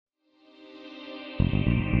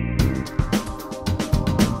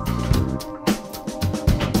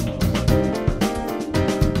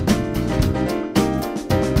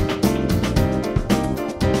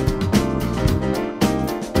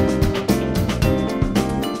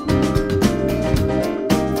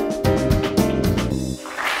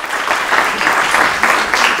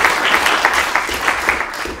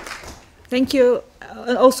Thank you.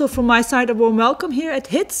 Also from my side, a warm welcome here at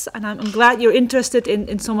HITS, and I'm glad you're interested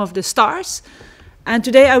in some of the stars. And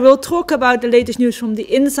today I will talk about the latest news from the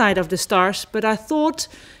inside of the stars, but I thought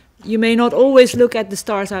you may not always look at the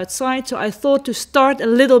stars outside, so I thought to start a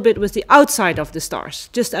little bit with the outside of the stars,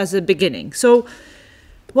 just as a beginning. So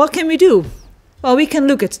what can we do? Well, we can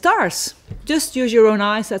look at stars. Just use your own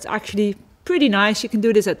eyes. That's actually pretty nice. You can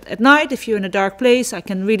do this at night if you're in a dark place. I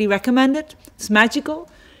can really recommend it. It's magical.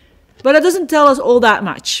 But it doesn't tell us all that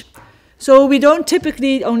much. So we don't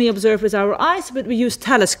typically only observe with our eyes, but we use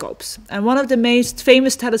telescopes. And one of the most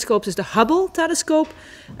famous telescopes is the Hubble telescope.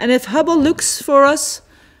 And if Hubble looks for us,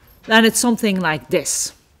 then it's something like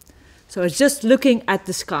this. So it's just looking at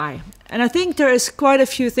the sky. And I think there is quite a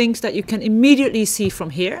few things that you can immediately see from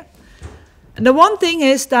here. And the one thing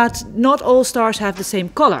is that not all stars have the same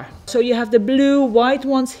color. So you have the blue, white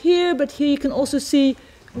ones here, but here you can also see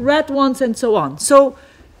red ones and so on. So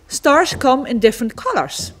stars come in different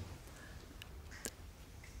colors.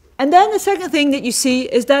 And then the second thing that you see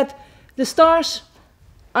is that the stars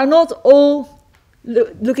are not all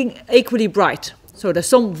looking equally bright. So there's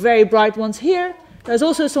some very bright ones here. There's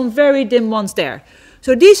also some very dim ones there.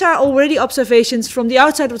 So these are already observations from the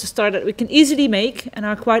outside of the star that we can easily make and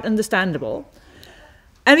are quite understandable.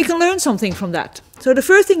 And we can learn something from that. So the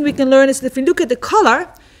first thing we can learn is that if we look at the color,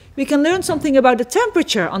 we can learn something about the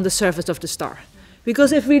temperature on the surface of the star.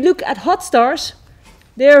 Because if we look at hot stars,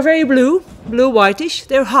 they are very blue, blue-whitish.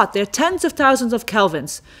 They're hot. They're tens of thousands of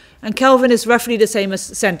kelvins. And Kelvin is roughly the same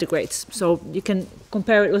as centigrades. So you can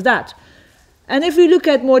compare it with that. And if we look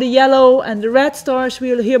at more the yellow and the red stars,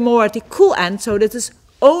 we'll hear more at the cool end. So this is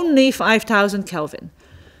only 5,000 Kelvin.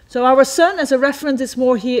 So our sun, as a reference, is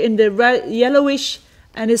more here in the yellowish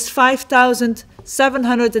and is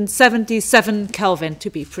 5,777 Kelvin to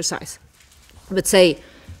be precise. Let's say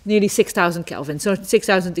nearly 6,000 Kelvin, so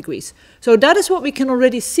 6,000 degrees. So that is what we can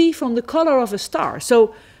already see from the color of a star.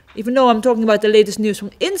 So even though I'm talking about the latest news from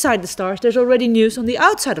inside the stars, there's already news on the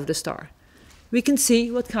outside of the star. We can see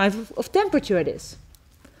what kind of temperature it is.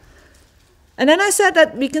 And then I said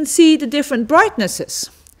that we can see the different brightnesses.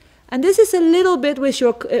 And this is a little bit with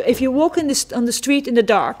your, if you walk on the street in the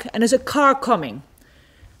dark and there's a car coming,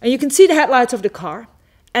 and you can see the headlights of the car,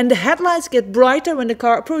 and the headlights get brighter when the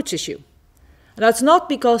car approaches you. And that's not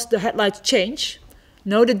because the headlights change.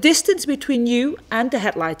 No, the distance between you and the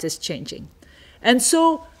headlights is changing. And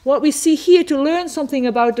so what we see here, to learn something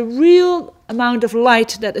about the real amount of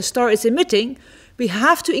light that a star is emitting, we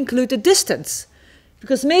have to include the distance.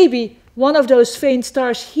 Because maybe one of those faint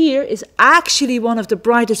stars here is actually one of the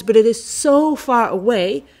brightest, but it is so far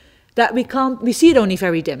away that we see it only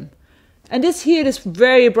very dim. And this here, this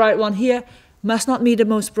very bright one here, must not be the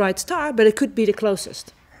most bright star, but it could be the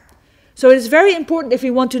closest. So it is very important, if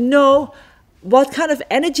we want to know what kind of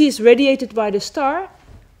energy is radiated by the star,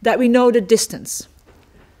 that we know the distance.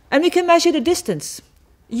 And we can measure the distance.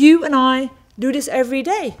 You and I do this every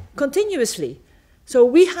day, continuously. So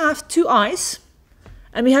we have two eyes,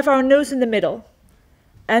 and we have our nose in the middle.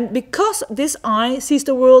 And because this eye sees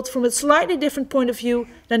the world from a slightly different point of view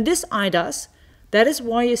than this eye does, that is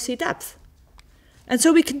why you see depth. And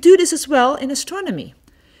so we can do this as well in astronomy,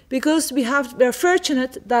 because we're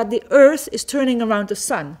fortunate that the Earth is turning around the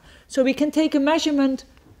sun. So we can take a measurement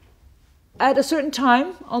at a certain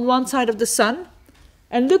time on one side of the sun,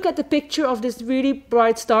 and look at the picture of this really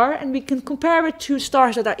bright star, and we can compare it to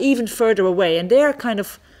stars that are even further away, and they are kind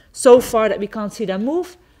of so far that we can't see them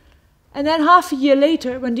move. And then half a year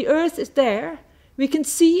later, when the Earth is there, we can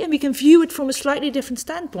see and we can view it from a slightly different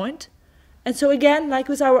standpoint. And so again, like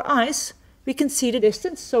with our eyes, we can see the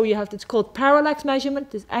distance. So you have, it's called parallax measurement.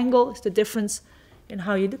 This angle is the difference in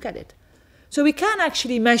how you look at it. So we can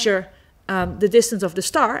actually measure the distance of the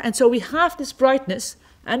star, and so we have this brightness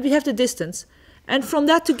and we have the distance. And from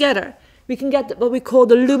that together, we can get what we call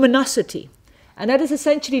the luminosity. And that is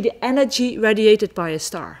essentially the energy radiated by a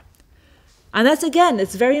star. And that's, again,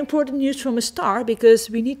 it's very important news from a star, because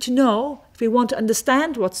we need to know, if we want to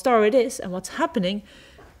understand what star it is and what's happening,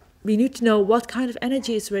 we need to know what kind of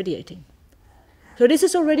energy it's radiating. So this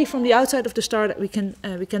is already from the outside of the star that we can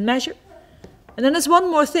measure. And then there's one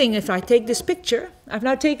more thing. If I take this picture, I've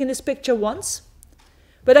now taken this picture once,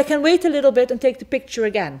 but I can wait a little bit and take the picture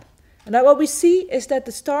again. And now what we see is that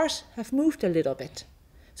the stars have moved a little bit.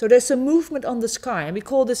 So there's a movement on the sky, and we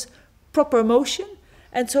call this proper motion.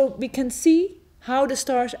 And so we can see how the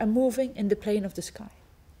stars are moving in the plane of the sky.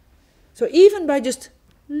 So even by just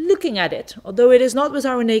looking at it, although it is not with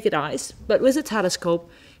our naked eyes, but with a telescope,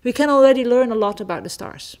 we can already learn a lot about the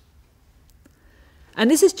stars. And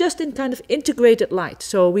this is just in kind of integrated light.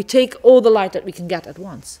 So we take all the light that we can get at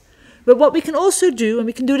once. But what we can also do, and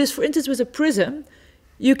we can do this for instance with a prism,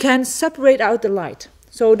 you can separate out the light.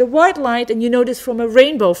 So the white light, and you know this from a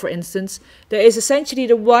rainbow for instance, there is essentially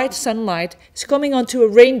the white sunlight is coming onto a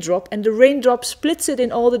raindrop, and the raindrop splits it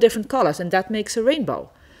in all the different colors, and that makes a rainbow.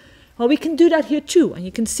 Well, we can do that here too, and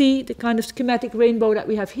you can see the kind of schematic rainbow that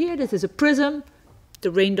we have here. This is a prism,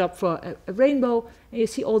 the raindrop for a rainbow, and you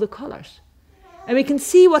see all the colors. And we can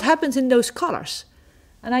see what happens in those colors.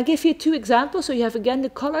 And I give you two examples. So you have again the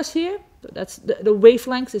colors here. So that's the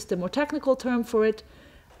wavelengths is the more technical term for it.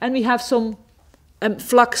 And we have some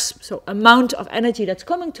flux, so amount of energy that's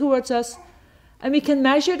coming towards us. And we can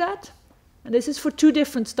measure that. And this is for two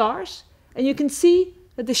different stars. And you can see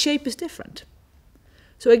that the shape is different.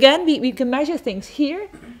 So again, we can measure things here.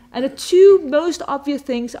 And the two most obvious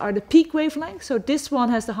things are the peak wavelength. So this one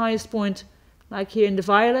has the highest point, like here in the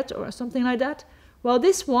violet or something like that. Well,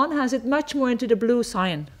 this one has it much more into the blue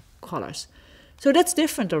cyan colors. So that's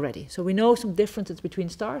different already. So we know some differences between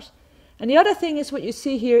stars. And the other thing is what you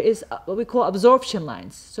see here is what we call absorption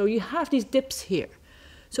lines. So you have these dips here.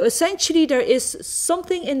 So essentially there is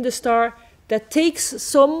something in the star that takes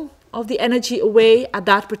some of the energy away at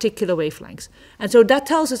that particular wavelength. And so that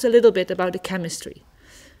tells us a little bit about the chemistry.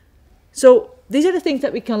 So these are the things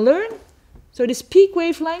that we can learn. So this peak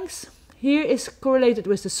wavelengths here is correlated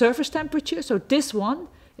with the surface temperature. So this one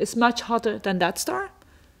is much hotter than that star.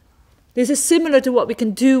 This is similar to what we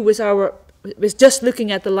can do with just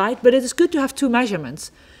looking at the light, but it is good to have two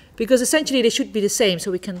measurements because essentially they should be the same,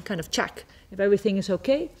 so we can kind of check if everything is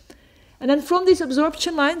okay. And then from these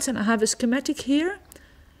absorption lines, and I have a schematic here,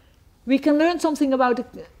 we can learn something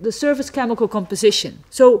about the surface chemical composition.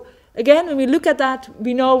 So again, when we look at that,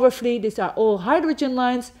 we know roughly these are all hydrogen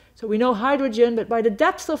lines. So we know hydrogen, but by the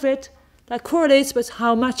depth of it, that correlates with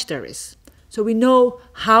how much there is. So we know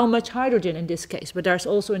how much hydrogen in this case, but there's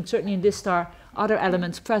also, certainly in this star, other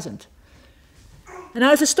elements present. And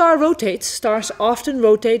now if a star rotates, stars often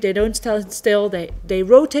rotate, they don't stand still, they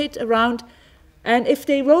rotate around. And if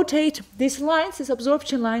they rotate, these lines, this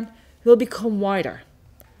absorption line, will become wider.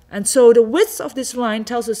 And so the width of this line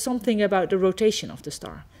tells us something about the rotation of the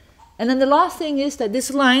star. And then the last thing is that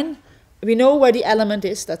this line, we know where the element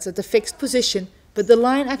is, that's at the fixed position, but the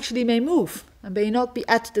line actually may move and may not be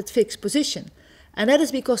at that fixed position. And that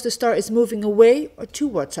is because the star is moving away or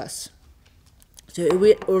towards us. So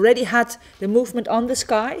we already had the movement on the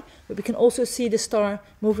sky, but we can also see the star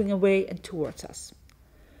moving away and towards us.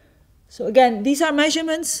 So again, these are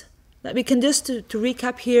measurements that we can just, to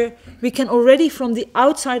recap here, we can already from the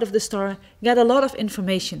outside of the star get a lot of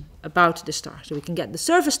information about the star. So we can get the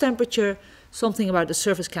surface temperature, something about the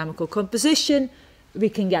surface chemical composition, we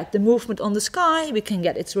can get the movement on the sky, we can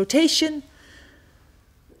get its rotation.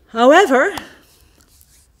 However,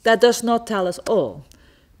 that does not tell us all,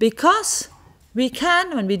 because we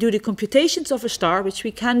can, when we do the computations of a star, which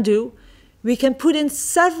we can do, we can put in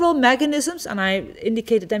several mechanisms, and I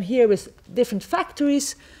indicated them here with different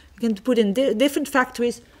factories. We can put in different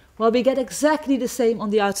factories while we get exactly the same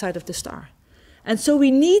on the outside of the star. And so we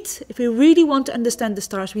need, if we really want to understand the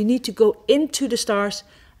stars, we need to go into the stars,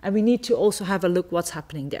 and we need to also have a look what's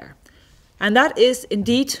happening there. And that is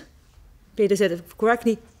indeed, Peter said it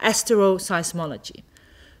correctly, asteroseismology.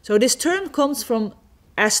 So this term comes from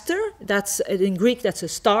aster, that's in Greek, that's a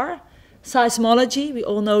star. Seismology, we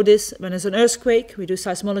all know this, when there's an earthquake, we do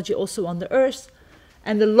seismology also on the earth.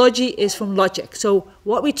 And the logy is from logic. So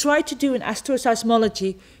what we try to do in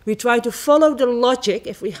asteroseismology, we try to follow the logic.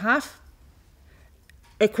 If we have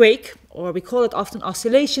a quake, or we call it often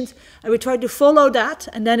oscillations, and we try to follow that,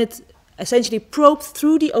 and then it's essentially probed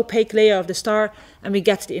through the opaque layer of the star, and we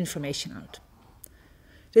get the information out.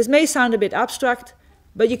 This may sound a bit abstract,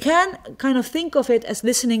 but you can kind of think of it as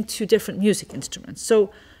listening to different music instruments.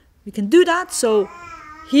 So we can do that. So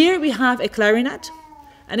here we have a clarinet,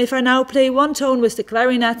 and if I now play one tone with the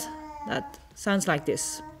clarinet, that sounds like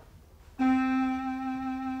this.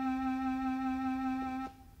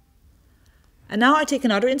 And now I take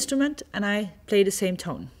another instrument and I play the same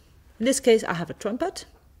tone. In this case, I have a trumpet.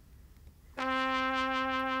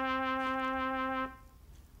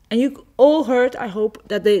 And you all heard, I hope,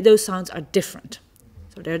 that those sounds are different.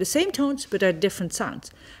 So they're the same tones, but they're different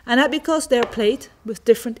sounds. And that's because they're played with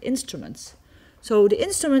different instruments. So the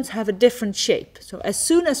instruments have a different shape. So as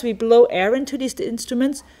soon as we blow air into these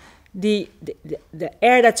instruments, the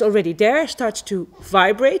air that's already there starts to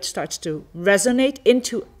vibrate, starts to resonate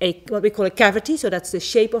into what we call a cavity. So that's the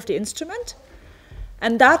shape of the instrument.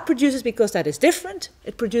 And that produces, because that is different,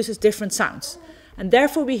 it produces different sounds. And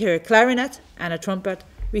therefore we hear a clarinet and a trumpet,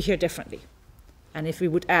 we hear differently. And if we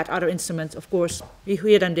would add other instruments, of course, we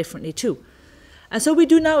hear them differently too. And so we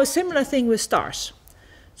do now a similar thing with stars.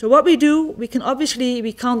 So what we do, we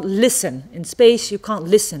can't listen. In space, you can't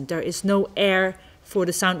listen. There is no air for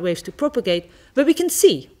the sound waves to propagate, but we can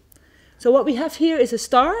see. So what we have here is a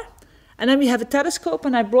star, and then we have a telescope,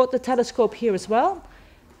 and I brought the telescope here as well.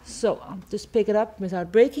 So I'll just pick it up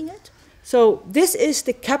without breaking it. So this is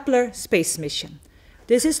the Kepler space mission.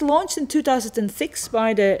 This is launched in 2006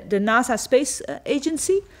 by the NASA Space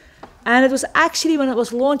Agency, and it was actually, when it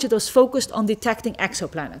was launched, it was focused on detecting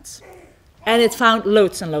exoplanets. And it found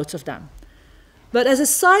loads and loads of them. But as a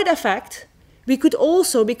side effect, we could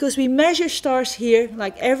also, because we measure stars here,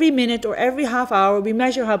 like every minute or every half hour, we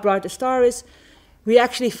measure how bright the star is, we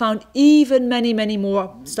actually found even many, many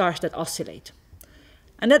more stars that oscillate.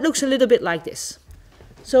 And that looks a little bit like this.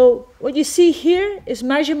 So what you see here is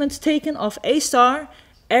measurements taken of a star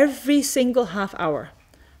every single half hour.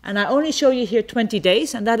 And I only show you here 20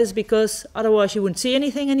 days, and that is because otherwise you wouldn't see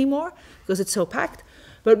anything anymore, because it's so packed.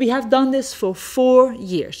 But we have done this for 4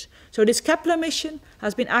 years. So this Kepler mission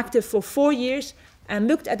has been active for 4 years and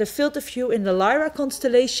looked at a field of view in the Lyra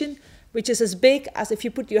constellation, which is as big as if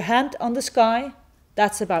you put your hand on the sky.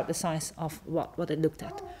 That's about the size of what it looked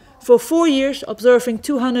at. For 4 years, observing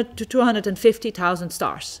 200 to 250,000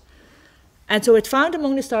 stars. And so it found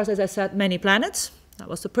among the stars, as I said, many planets. That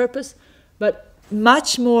was the purpose. But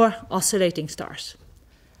much more oscillating stars.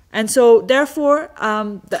 And so therefore,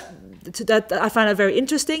 that I find that very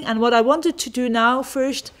interesting. And what I wanted to do now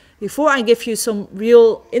first, before I give you some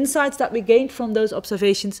real insights that we gained from those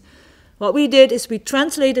observations, what we did is we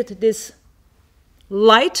translated this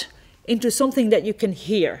light into something that you can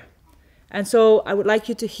hear. And so I would like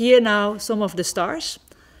you to hear now some of the stars.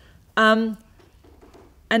 And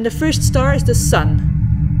the first star is the sun.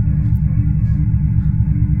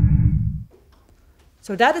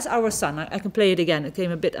 So that is our sun. I can play it again. It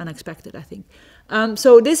came a bit unexpected, I think.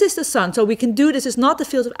 So this is the sun. So we can do this. Is not the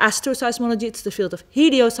field of asteroseismology. It's the field of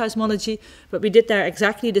helioseismology. But we did there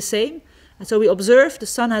exactly the same. And so we observed the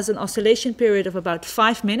sun has an oscillation period of about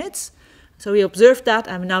 5 minutes. So we observed that,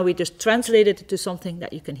 and now we just translated it to something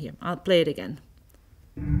that you can hear. I'll play it again.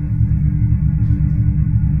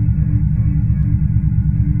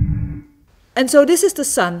 And so this is the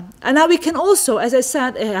sun. And now we can also, as I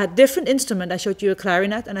said, a different instrument. I showed you a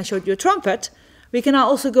clarinet and I showed you a trumpet. We can now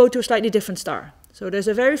also go to a slightly different star. So there's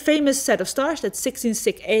a very famous set of stars, that's 16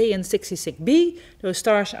 Cygni A and 16 Cygni B. Those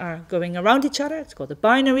stars are going around each other. It's called a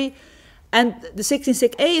binary. And the 16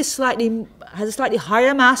 Cygni A has a slightly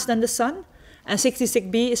higher mass than the sun, and 16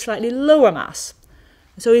 Cygni B is slightly lower mass.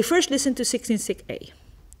 So we first listen to 16 Cygni A.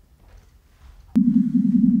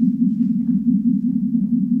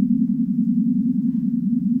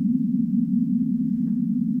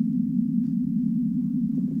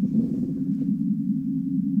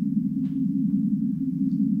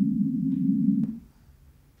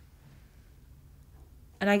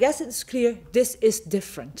 And I guess it's clear this is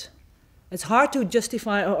different. It's hard to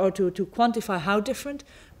justify or to quantify how different,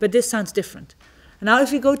 but this sounds different. And now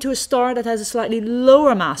if we go to a star that has a slightly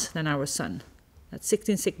lower mass than our sun, that's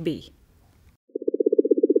 16 Cygni B.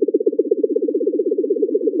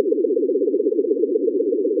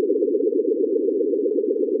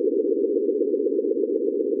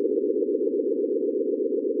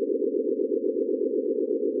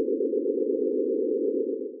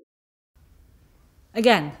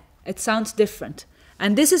 Again, it sounds different.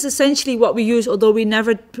 And this is essentially what we use, although we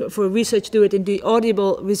never, for research, do it in the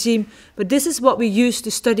audible regime, but this is what we use to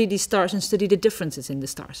study these stars and study the differences in the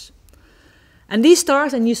stars. And these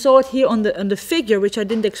stars, and you saw it here on the figure, which I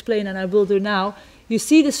didn't explain and I will do now, you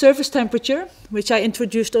see the surface temperature, which I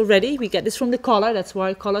introduced already. We get this from the color, that's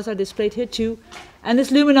why colors are displayed here too. And this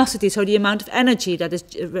luminosity, so the amount of energy that is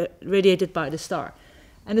radiated by the star.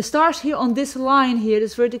 And the stars here on this line here,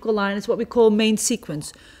 this vertical line, is what we call main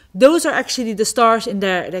sequence. Those are actually the stars in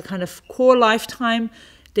their kind of core lifetime.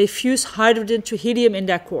 They fuse hydrogen to helium in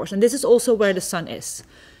their cores. And this is also where the sun is.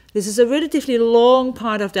 This is a relatively long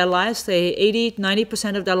part of their lives, say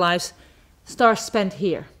 80–90% of their lives, stars spent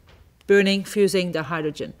here, burning, fusing their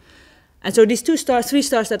hydrogen. And so these three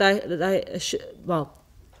stars that I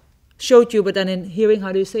showed you, but then in hearing,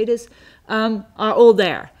 how do you say this, are all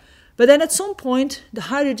there. But then at some point, the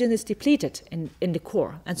hydrogen is depleted in the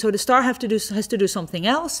core. And so the star has to do something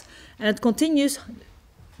else, and it continues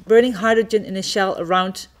burning hydrogen in a shell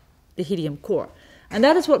around the helium core. And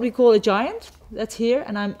that is what we call a giant. That's here,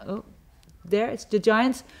 and there, it's the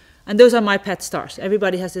giants. And those are my pet stars.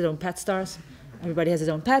 Everybody has their own pet stars. Everybody has his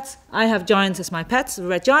own pets. I have giants as my pets, the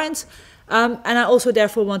red giants. And I also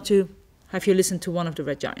therefore want to have you listen to one of the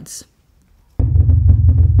red giants.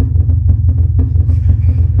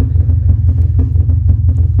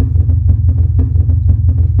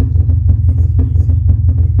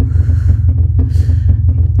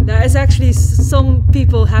 there's actually some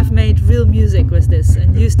people have made real music with this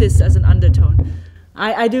and used this as an undertone.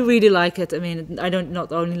 I do really like it. I mean, I don't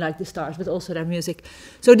not only like the stars, but also their music.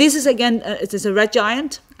 So this is, again, it is a red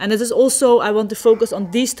giant. And it is also, I want to focus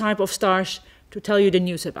on these type of stars to tell you the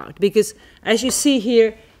news about. Because as you see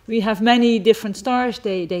here, we have many different stars.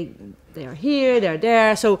 They are here, they're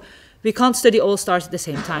there. So we can't study all stars at the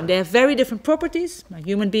same time. They have very different properties.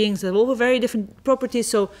 Human beings have all very different properties.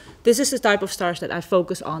 So this is the type of stars that I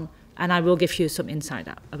focus on, and I will give you some insight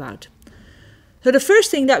about. So the first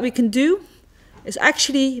thing that we can do is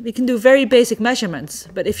actually, we can do very basic measurements.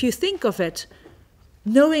 But if you think of it,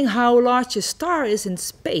 knowing how large a star is in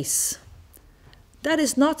space, that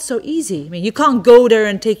is not so easy. I mean, you can't go there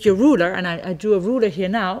and take your ruler, and I drew a ruler here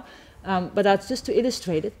now, but that's just to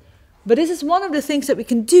illustrate it. But this is one of the things that we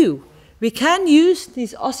can do. We can use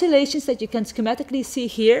these oscillations that you can schematically see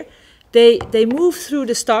here. They move through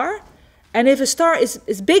the star, and if a star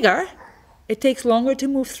is bigger, it takes longer to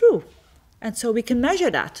move through. And so we can measure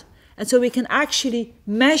that. And so we can actually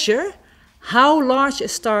measure how large a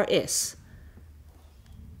star is.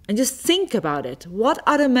 And just think about it. What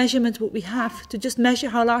other measurement would we have to just measure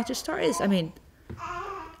how large a star is? I mean,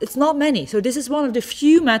 it's not many. So this is one of the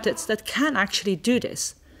few methods that can actually do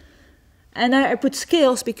this. And I put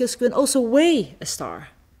scales because we can also weigh a star.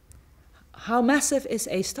 How massive is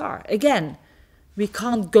a star? Again, we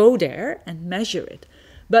can't go there and measure it.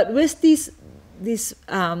 But with these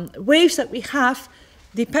waves that we have,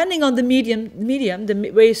 depending on the medium,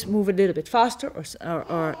 the waves move a little bit faster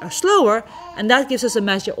or slower, and that gives us a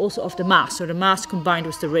measure also of the mass, so the mass combined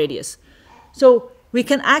with the radius. So we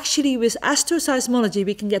can actually, with asteroseismology,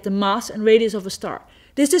 we can get the mass and radius of a star.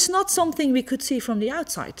 This is not something we could see from the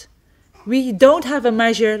outside. We don't have a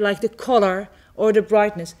measure like the color or the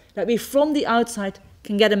brightness, that we from the outside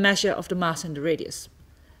can get a measure of the mass and the radius.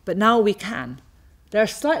 But now we can. There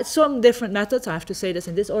are some different methods, I have to say this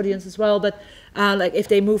in this audience as well, but like if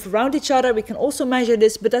they move around each other, we can also measure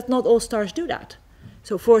this, but that not all stars do that.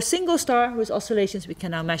 So for a single star with oscillations, we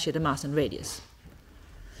can now measure the mass and radius.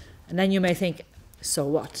 And then you may think, so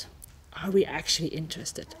what? Are we actually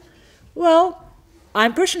interested? Well,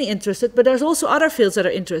 I'm personally interested, but there's also other fields that are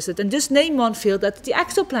interested. And just name one field, that's the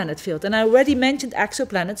exoplanet field. And I already mentioned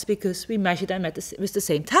exoplanets because we measure them with the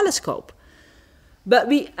same telescope. But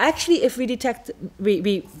we actually, if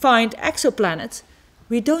we find exoplanets,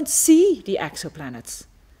 we don't see the exoplanets.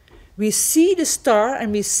 We see the star,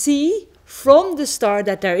 and we see from the star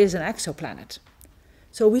that there is an exoplanet.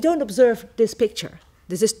 So we don't observe this picture.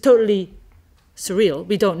 This is totally surreal.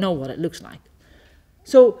 We don't know what it looks like.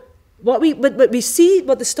 So but we see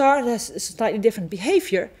what the star has a slightly different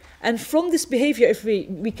behavior, and from this behavior, if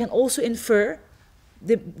we can also infer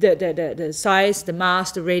the size, the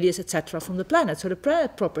mass, the radius, etc. from the planet, so the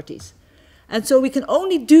planet properties. And so we can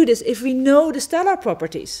only do this if we know the stellar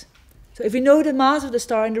properties. So if we know the mass of the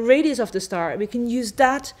star and the radius of the star, we can use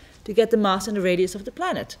that to get the mass and the radius of the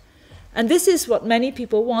planet. And this is what many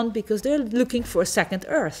people want because they're looking for a second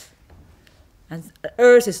Earth. And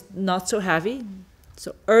Earth is not so heavy,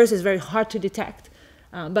 so Earth is very hard to detect.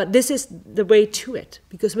 But this is the way to it,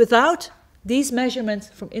 because without these measurements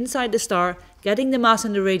from inside the star, getting the mass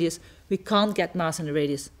and the radius, we can't get mass and the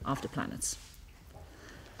radius of the planets.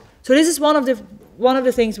 So this is one of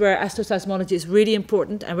the things where astroseismology is really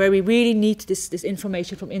important and where we really need this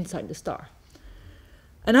information from inside the star.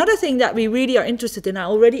 Another thing that we really are interested in, I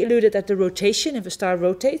already alluded at the rotation. If a star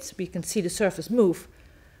rotates, we can see the surface move.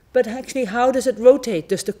 But actually, how does it rotate?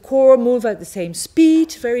 Does the core move at the same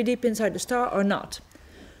speed, very deep inside the star, or not?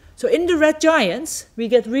 So in the red giants, we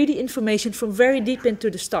get really information from very deep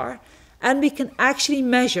into the star, and we can actually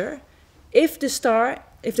measure if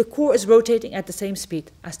the core is rotating at the same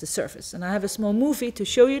speed as the surface. And I have a small movie to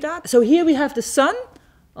show you that. So here we have the sun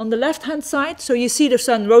on the left-hand side. So you see the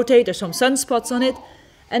sun rotate, there's some sunspots on it.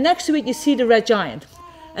 And next to it, you see the red giant.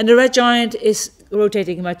 And the red giant is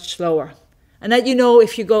rotating much slower. And that, you know,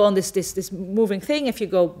 if you go on this moving thing, if you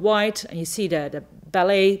go wide and you see the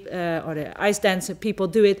ballet or the ice dancer people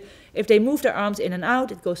do it, if they move their arms in and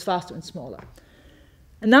out, it goes faster and smaller.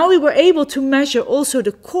 And now we were able to measure also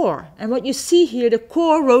the core. And what you see here, the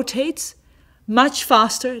core rotates much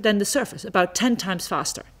faster than the surface, about 10 times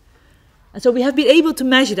faster. And so we have been able to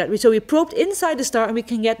measure that. So we probed inside the star and we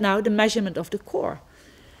can get now the measurement of the core.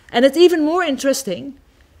 And it's even more interesting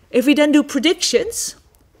if we then do predictions.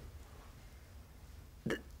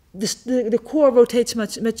 The core rotates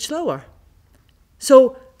much slower.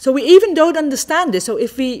 So we even don't understand this. So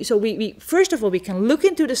we first of all, we can look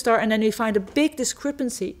into the star and then we find a big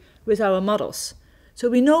discrepancy with our models. So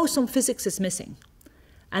we know some physics is missing.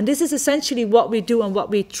 And this is essentially what we do and what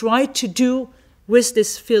we try to do with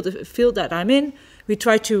this field that I'm in. We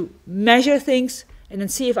try to measure things and then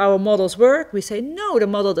see if our models work. We say, no, the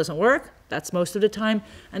model doesn't work. That's most of the time.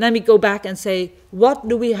 And then we go back and say, what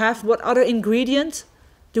do we have? What other ingredients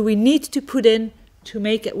do we need to put in to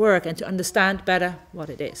make it work and to understand better what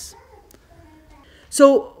it is?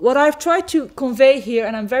 So what I've tried to convey here,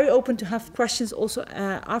 and I'm very open to have questions also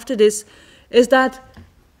after this, is that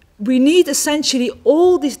we need essentially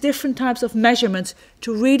all these different types of measurements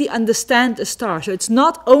to really understand a star. So it's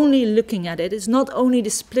not only looking at it, it's not only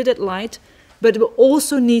the splitted light, but we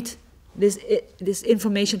also need this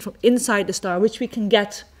information from inside the star, which we can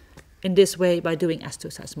get in this way by doing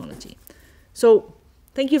asteroseismology. So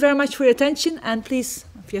thank you very much for your attention, and please,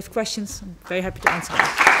 if you have questions, I'm very happy to answer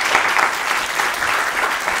them.